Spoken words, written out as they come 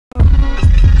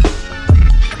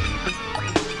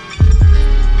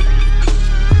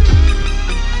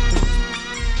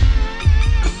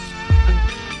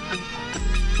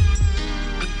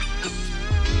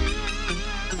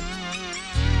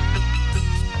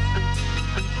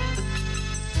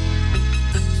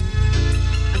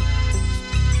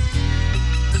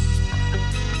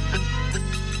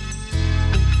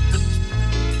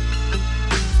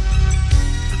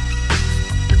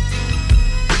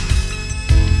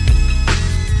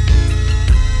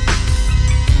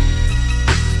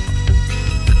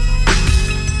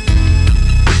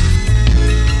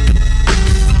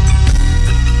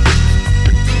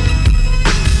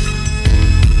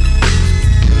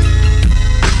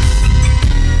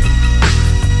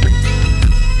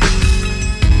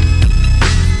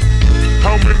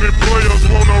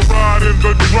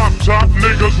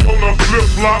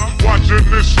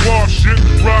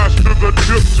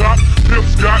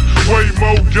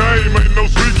game, ain't no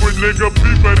secret, nigga.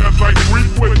 People that's like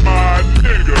creep with my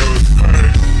niggas,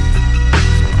 man.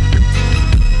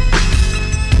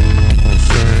 I'm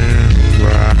saying,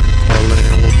 riding,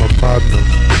 parlaying with my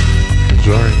partners,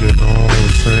 drinking, know what I'm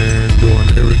saying, doing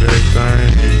everyday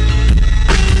thing.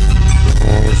 You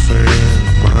know what I'm saying,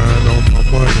 mind on my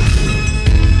money.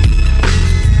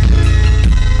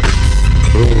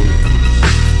 Oh,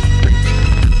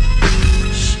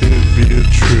 shit be a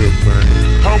trip, man.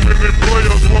 How many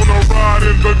players wanna ride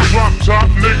in the drop top?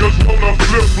 Niggas wanna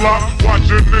flip flop.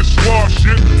 Watching this squad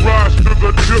shit rise to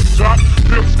the tip top.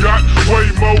 Pips got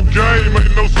way more game,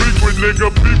 ain't no secret, nigga.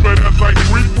 People that's like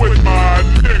creep with my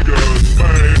niggas,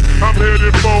 man. I'm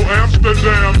headed for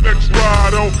Amsterdam, next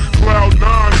ride on Cloud 9.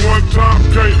 One time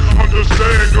can't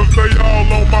understand, cause they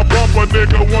all on my bumper,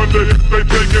 nigga. Wonder if they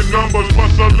taking numbers.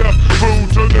 Bust a left food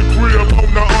to the crib on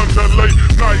the underlay.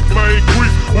 Night lane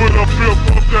creep with a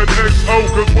fifth of that XO.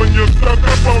 Cause when you're stuck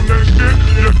up on that shit,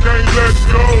 you can't let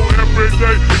go. Every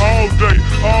day, all day,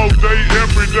 all day,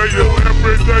 every day,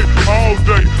 every day, all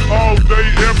day,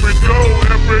 every go.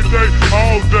 Every day,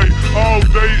 all day,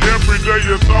 every day.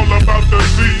 It's all about the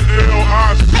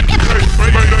C-L-I-C-K.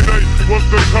 What's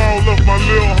the call of my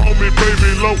little homie,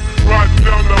 baby low? Riding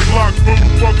down the block, fool,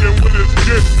 fucking with his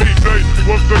kids today.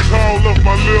 What's the call of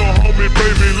my little homie,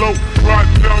 baby low?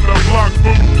 Riding down the block,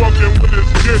 fool, fucking with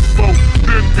his kids, folk.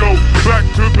 Then go back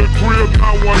to the crib,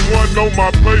 911 on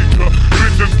my pager.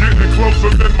 Bitches getting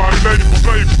closer than my neighbor.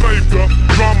 Savior,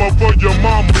 drama for your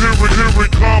mama. Here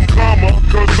comma,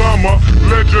 cause I'm a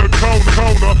legend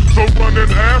corner. So run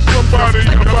and ask somebody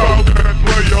about that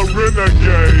player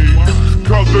renegade.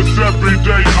 Cause it's every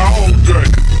day, all day.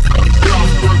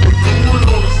 Southside, we do it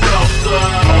on the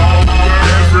Southside. All day,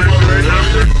 every day,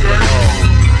 every day.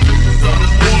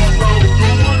 Southside, we do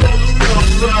it on the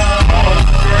Southside. All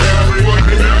day, every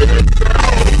day.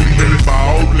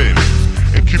 Ballin'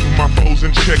 and keeping my foes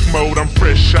in check mode. I'm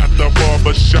fresh out the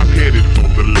barber shop, headed for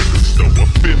the liquor store. A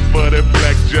fifth for that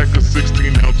blackjack, a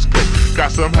 16-ounce coke.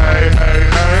 Got some hey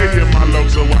in my low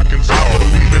so I can talk.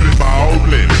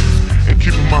 Ballin' and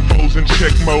keeping my foes in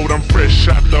check mode. I'm fresh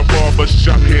out the barber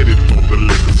shop, headed for the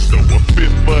liquor store. A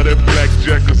fifth for that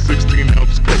blackjack, a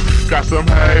 16-ounce coke. Got some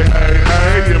hey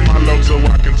in my low so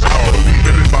I can talk.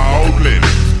 Ballin'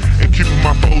 and keeping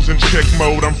my foes in check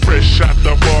mode. I'm fresh out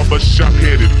the barber shop,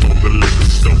 headed for the liquor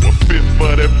store. A fifth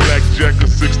for that blackjack, a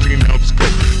 16-ounce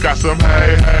coke. Got some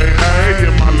hey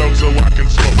in my low so I can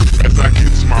smoke as I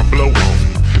gets my blow on.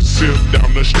 Sip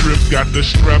down the strip, got the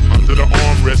strap under the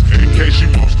armrest in case she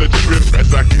wants to trip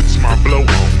as I gets my blow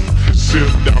on. Sip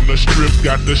down the strip,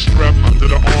 got the strap under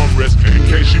the armrest in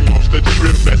case she wants to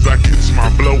trip as I gets my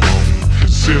blow on.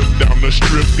 Sip down the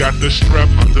strip, got the strap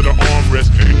under the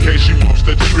armrest in case she wants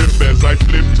to trip as I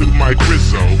flip to my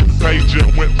Grizzo. Pager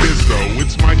went bizzo.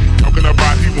 It's Mike talking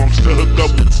about he wants to hook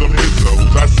up with some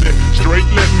hizzos. I said, straight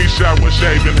let me shower,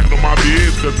 shave and handle my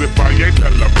biz, cause if I ain't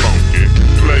hella funky,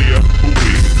 player who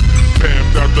is?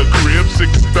 Pamped out the crib,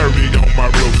 630 on my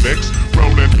Rolex.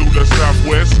 Rolling through the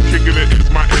Southwest, kicking it is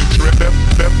my interest.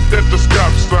 Left at the stop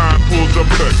sign, pulls up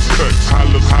cuts.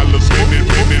 Hollers, minute,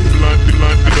 blunt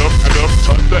it up.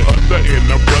 Other in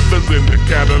the brothers in the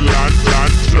Cadillac.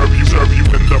 Serve you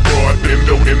in the broad, in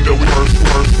the worst.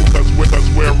 Cause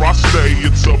where I stay,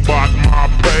 it's about my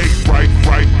pay. Right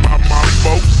by my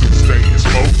folks and staying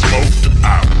smoked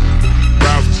out.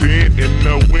 Route 10 in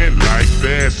the wind like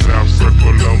that. South Circle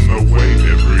on the way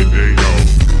every day home.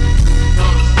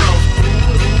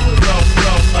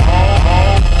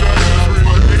 All day,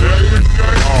 every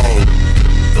day home.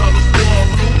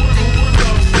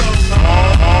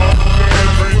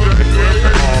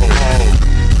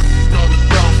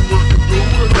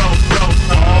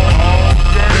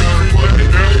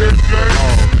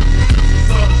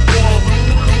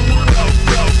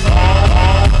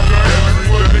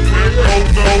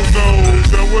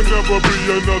 Never be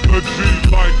another G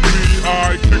like me.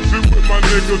 I kicks it with my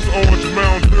niggas, Orange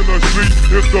Mound, Tennessee.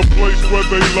 It's the place where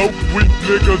they low, weak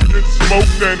niggas get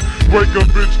smoked and break a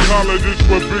bitch collar. This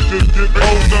where bitches get.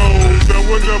 Oh no, there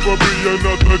will never be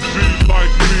another G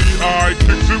like me. I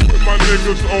kicks it with my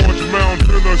niggas, Orange Mound,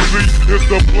 Tennessee. It's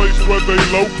the place where they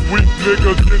low, weak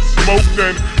niggas get smoked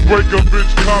and break a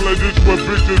bitch collar. This where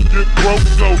bitches get broke.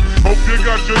 So hope you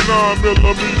got your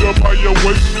 9mm by your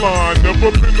waistline.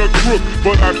 Never been a crook,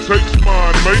 but I takes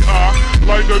mine. May I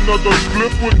light another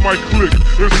split with my click?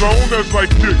 It's on as I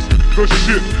kicks the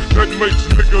shit that makes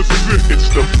niggas sick. It's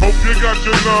the hope you got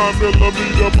your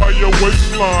 9mm by your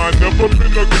waistline. Never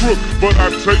been a crook, but I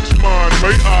takes mine.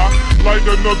 May I light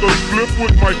another flip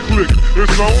with my click?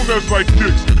 It's on as I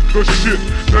kicks the shit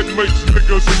that makes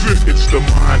niggas sick. It's the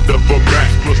mind of a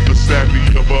Mac plus the savvy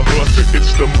of a hustler.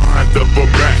 It's the mind of a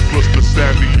Mac plus the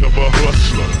savvy of a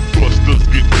hustler. Busters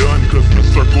get done cause the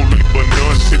circle ain't but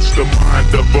none. It's the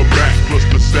mind of a Mac plus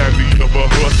the savvy of a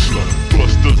hustler.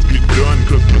 Busters get done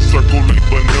cause the circle ain't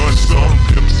but none. Some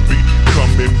pimps be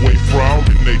coming way fraud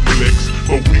in they flex,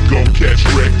 but we gon' catch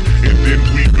wreck and then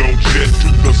we gon' jet to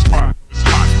the spot. It's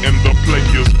hot and the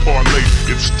players parlay.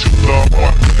 It's to the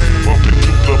heart, bump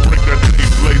into the break that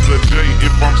day. Blazer J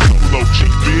if I'm solo,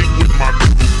 cheap big with